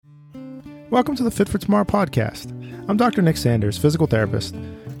Welcome to the Fit for Tomorrow podcast. I'm Dr. Nick Sanders, physical therapist,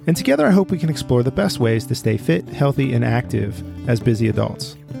 and together I hope we can explore the best ways to stay fit, healthy, and active as busy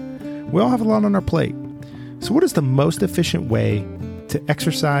adults. We all have a lot on our plate. So what is the most efficient way to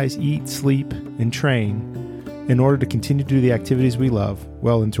exercise, eat, sleep, and train in order to continue to do the activities we love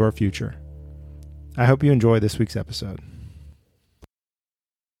well into our future? I hope you enjoy this week's episode.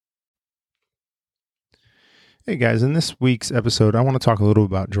 Hey guys, in this week's episode, I want to talk a little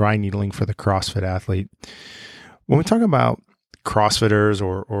about dry needling for the CrossFit athlete. When we talk about CrossFitters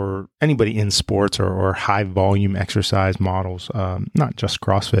or anybody in sports or high volume exercise models, not just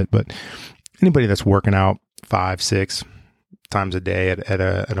CrossFit, but anybody that's working out 5-6 times a day at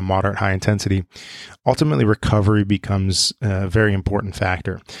a moderate high intensity, ultimately recovery becomes a very important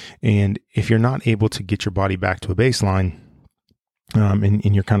factor. And if you're not able to get your body back to a baseline,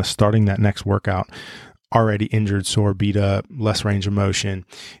 and you're kind of starting that next workout already injured, sore, beat up, less range of motion,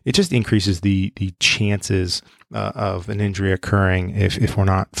 it just increases the chances of an injury occurring if we're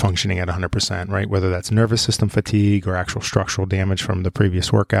not functioning at 100%, right? Whether that's nervous system fatigue or actual structural damage from the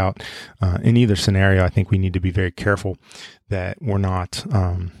previous workout. In either scenario, I think we need to be very careful that we're not,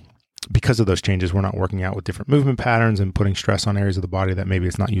 because of those changes, we're not working out with different movement patterns and putting stress on areas of the body that maybe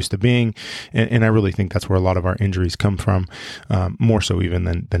it's not used to being. And I really think that's where a lot of our injuries come from, more so even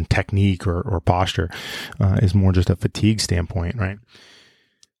than technique or posture, is more just a fatigue standpoint, right?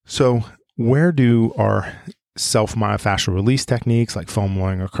 So where do our self-myofascial release techniques like foam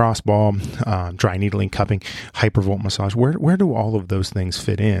rolling or crossball, dry needling, cupping, hypervolt massage, where do all of those things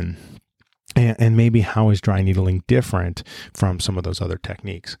fit in? And maybe how is dry needling different from some of those other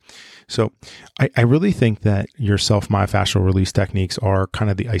techniques? So I really think that your self-myofascial release techniques are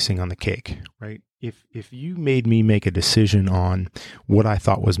kind of the icing on the cake, right? If you made me make a decision on what I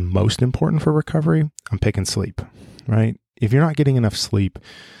thought was most important for recovery, I'm picking sleep, right? If you're not getting enough sleep,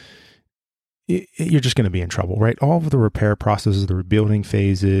 you're just going to be in trouble, right? All of the repair processes, the rebuilding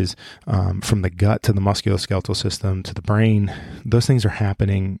phases, from the gut to the musculoskeletal system to the brain, those things are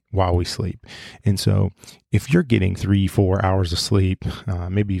happening while we sleep. And so if you're getting 3-4 hours of sleep,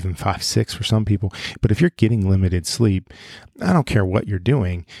 maybe even 5-6 for some people, but if you're getting limited sleep, I don't care what you're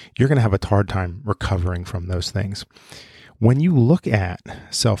doing, you're going to have a hard time recovering from those things. When you look at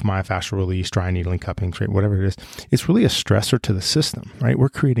self-myofascial release, dry needling, cupping, whatever it is, it's really a stressor to the system, right? We're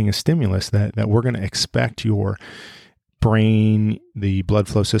creating a stimulus that we're going to expect your brain, the blood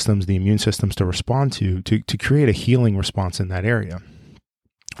flow systems, the immune systems to respond to create a healing response in that area.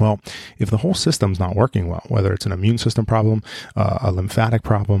 Well, if the whole system's not working well, whether it's an immune system problem, a lymphatic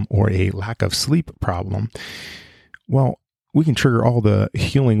problem, or a lack of sleep problem, well, we can trigger all the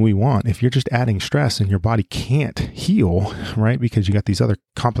healing we want. If you're just adding stress and your body can't heal, right, because you got these other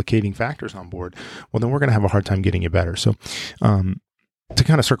complicating factors on board, well, then we're going to have a hard time getting you better. So, to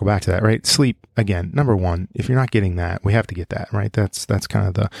kind of circle back to that, right? Sleep, again, number one, if you're not getting that, we have to get that, right? That's kind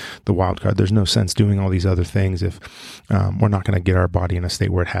of the wild card. There's no sense doing all these other things if we're not going to get our body in a state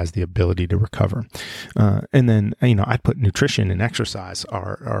where it has the ability to recover. And then, I'd put nutrition and exercise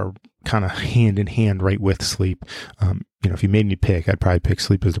are kind of hand in hand right with sleep. If you made me pick, I'd probably pick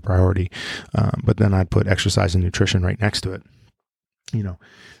sleep as the priority. But then I'd put exercise and nutrition right next to it.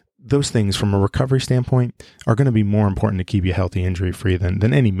 Those things from a recovery standpoint are going to be more important to keep you healthy, injury-free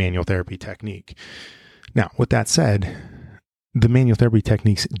than any manual therapy technique. Now, with that said, the manual therapy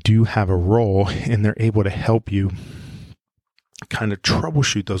techniques do have a role and they're able to help you kind of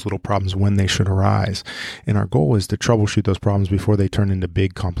troubleshoot those little problems when they should arise. And our goal is to troubleshoot those problems before they turn into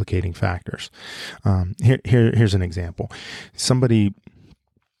big complicating factors. Here's an example. Somebody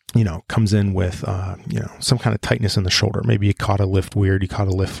comes in with, some kind of tightness in the shoulder. Maybe you caught a lift weird, you caught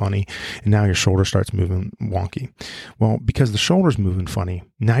a lift funny, and now your shoulder starts moving wonky. Well, because the shoulder's moving funny,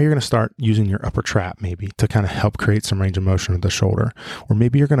 now you're going to start using your upper trap maybe to kind of help create some range of motion of the shoulder. Or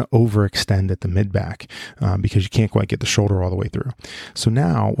maybe you're going to overextend at the mid-back because you can't quite get the shoulder all the way through. So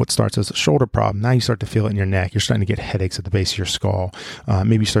now what starts as a shoulder problem, now you start to feel it in your neck. You're starting to get headaches at the base of your skull.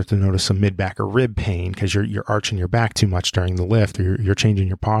 Maybe you start to notice some mid-back or rib pain because you're arching your back too much during the lift, or you're changing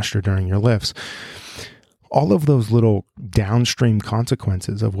your posture during your lifts. All of those little downstream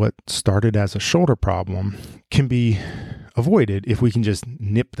consequences of what started as a shoulder problem can be avoided if we can just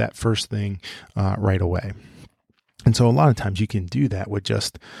nip that first thing right away. And so a lot of times you can do that with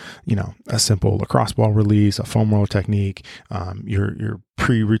just, a simple lacrosse ball release, a foam roller technique, your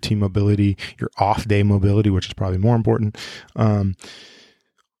pre-routine mobility, your off-day mobility, which is probably more important.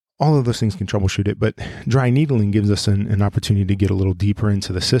 All of those things can troubleshoot it, but dry needling gives us an opportunity to get a little deeper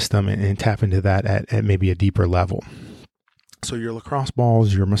into the system and tap into that at maybe a deeper level. So your lacrosse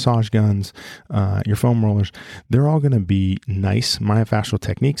balls, your massage guns, your foam rollers, they're all going to be nice myofascial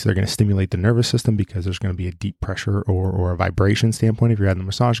techniques. They're going to stimulate the nervous system because there's going to be a deep pressure or a vibration standpoint if you're adding the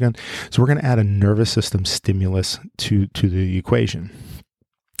massage gun. So we're going to add a nervous system stimulus to the equation.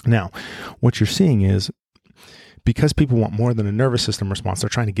 Now, what you're seeing is, because people want more than a nervous system response, they're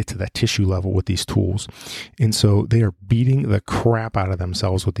trying to get to that tissue level with these tools. And so they are beating the crap out of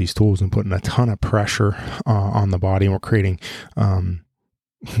themselves with these tools and putting a ton of pressure on the body. And we're creating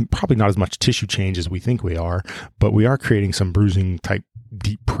probably not as much tissue change as we think we are, but we are creating some bruising type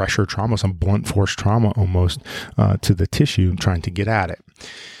deep pressure trauma, some blunt force trauma almost to the tissue, trying to get at it.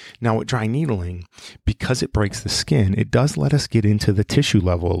 Now, with dry needling, because it breaks the skin, it does let us get into the tissue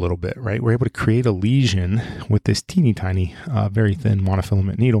level a little bit, right? We're able to create a lesion with this teeny tiny, very thin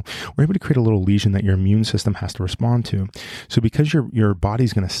monofilament needle. We're able to create a little lesion that your immune system has to respond to. So because your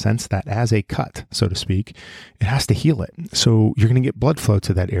body's going to sense that as a cut, so to speak, it has to heal it. So you're going to get blood flow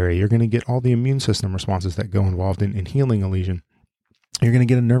to that area. You're going to get all the immune system responses that go involved in healing a lesion. You're going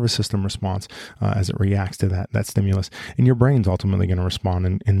to get a nervous system response as it reacts to that stimulus, and your brain's ultimately going to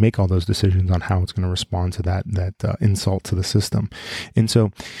respond and make all those decisions on how it's going to respond to that insult to the system. And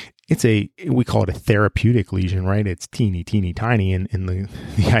so we call it a therapeutic lesion, right? It's teeny tiny. And the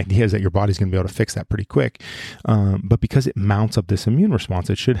idea is that your body's going to be able to fix that pretty quick. But because it mounts up this immune response,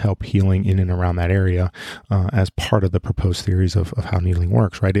 it should help healing in and around that area as part of the proposed theories of how needling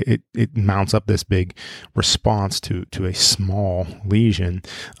works, right? It mounts up this big response to a small lesion.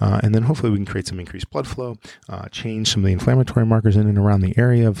 And then hopefully we can create some increased blood flow, change some of the inflammatory markers in and around the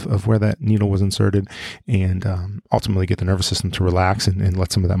area of where that needle was inserted, and ultimately get the nervous system to relax and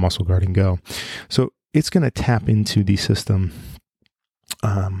let some of that muscle guarding go. So it's going to tap into the system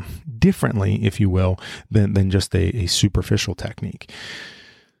differently, if you will, than just a superficial technique.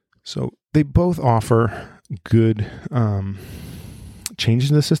 So they both offer good changes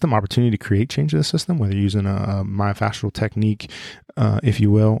in the system, opportunity to create change in the system, whether you're using a myofascial technique, if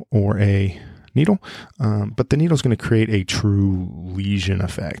you will, or a needle. But the needle is going to create a true lesion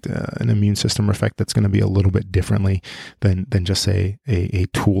effect, an immune system effect that's going to be a little bit differently than just say a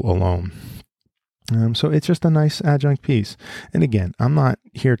tool alone. So it's just a nice adjunct piece. And again, I'm not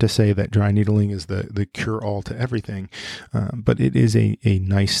here to say that dry needling is the cure-all to everything, but it is a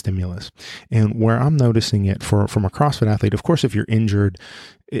nice stimulus. And where I'm noticing it from a CrossFit athlete, of course, if you're injured,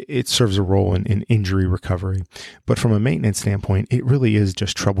 it serves a role in injury recovery. But from a maintenance standpoint, it really is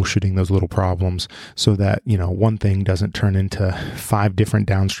just troubleshooting those little problems so that, one thing doesn't turn into 5 different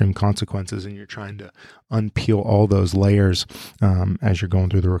downstream consequences and you're trying to unpeel all those layers as you're going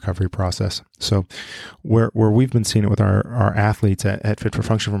through the recovery process. So where we've been seeing it with our athletes at Fit for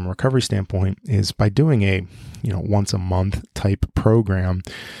Function from a recovery standpoint is by doing a once a month type program.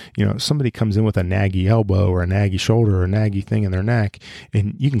 Somebody comes in with a naggy elbow or a naggy shoulder or a naggy thing in their neck,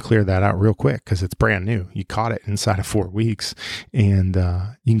 and you can clear that out real quick because it's brand new. You caught it inside of 4 weeks, and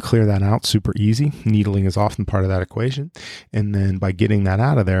you can clear that out super easy. Needling is often part of that equation. And then by getting that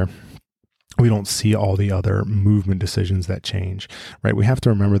out of there, we don't see all the other movement decisions that change, right? We have to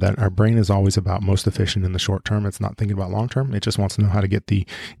remember that our brain is always about most efficient in the short term. It's not thinking about long term. It just wants to know how to get the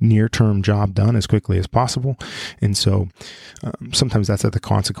near term job done as quickly as possible. And so sometimes that's at the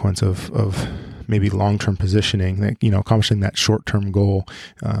consequence of maybe long-term positioning that, accomplishing that short-term goal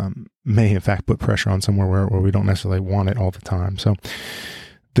may in fact put pressure on somewhere where we don't necessarily want it all the time. So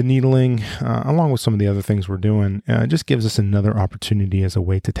the needling, along with some of the other things we're doing, just gives us another opportunity as a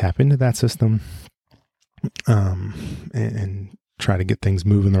way to tap into that system and try to get things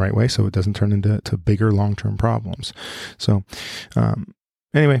moving the right way so it doesn't turn into bigger long-term problems. So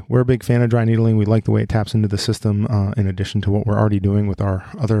anyway, we're a big fan of dry needling. We like the way it taps into the system in addition to what we're already doing with our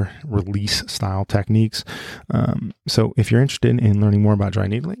other release style techniques. So if you're interested in learning more about dry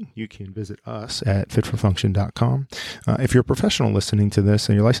needling, you can visit us at fitforfunction.com. If you're a professional listening to this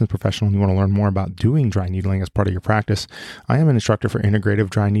and you're a licensed professional and you want to learn more about doing dry needling as part of your practice, I am an instructor for integrative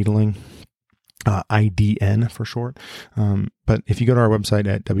dry needling. IDN for short. But if you go to our website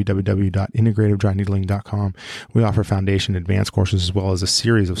at www.integrativedryneedling.com, we offer foundation advanced courses as well as a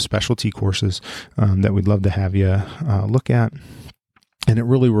series of specialty courses that we'd love to have you look at. And it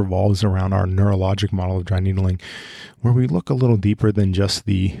really revolves around our neurologic model of dry needling, where we look a little deeper than just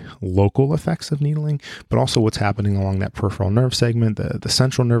the local effects of needling, but also what's happening along that peripheral nerve segment, the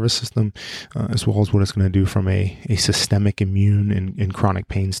central nervous system, as well as what it's going to do from a systemic immune and chronic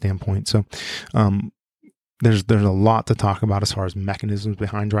pain standpoint. So there's a lot to talk about as far as mechanisms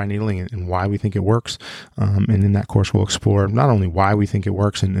behind dry needling and why we think it works. And in that course, we'll explore not only why we think it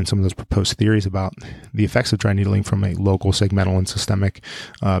works and some of those proposed theories about the effects of dry needling from a local, segmental, and systemic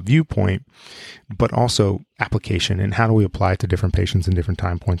viewpoint, but also application and how do we apply it to different patients in different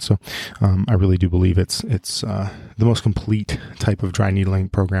time points. So I really do believe it's the most complete type of dry needling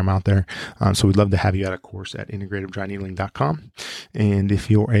program out there. So we'd love to have you at a course at integrativedryneedling.com. And if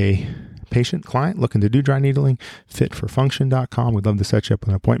you're a patient, client looking to do dry needling, fitforfunction.com. We'd love to set you up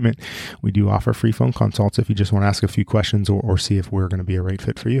an appointment. We do offer free phone consults if you just want to ask a few questions or see if we're going to be a right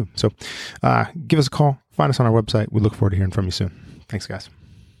fit for you. So give us a call, find us on our website. We look forward to hearing from you soon. Thanks, guys.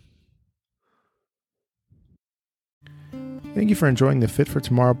 Thank you for enjoying the Fit for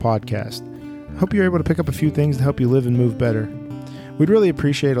Tomorrow podcast. Hope you're able to pick up a few things to help you live and move better. We'd really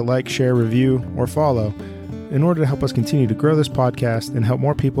appreciate a like, share, review, or follow in order to help us continue to grow this podcast and help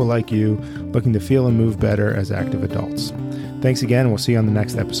more people like you looking to feel and move better as active adults. Thanks again, and we'll see you on the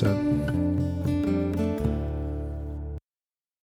next episode.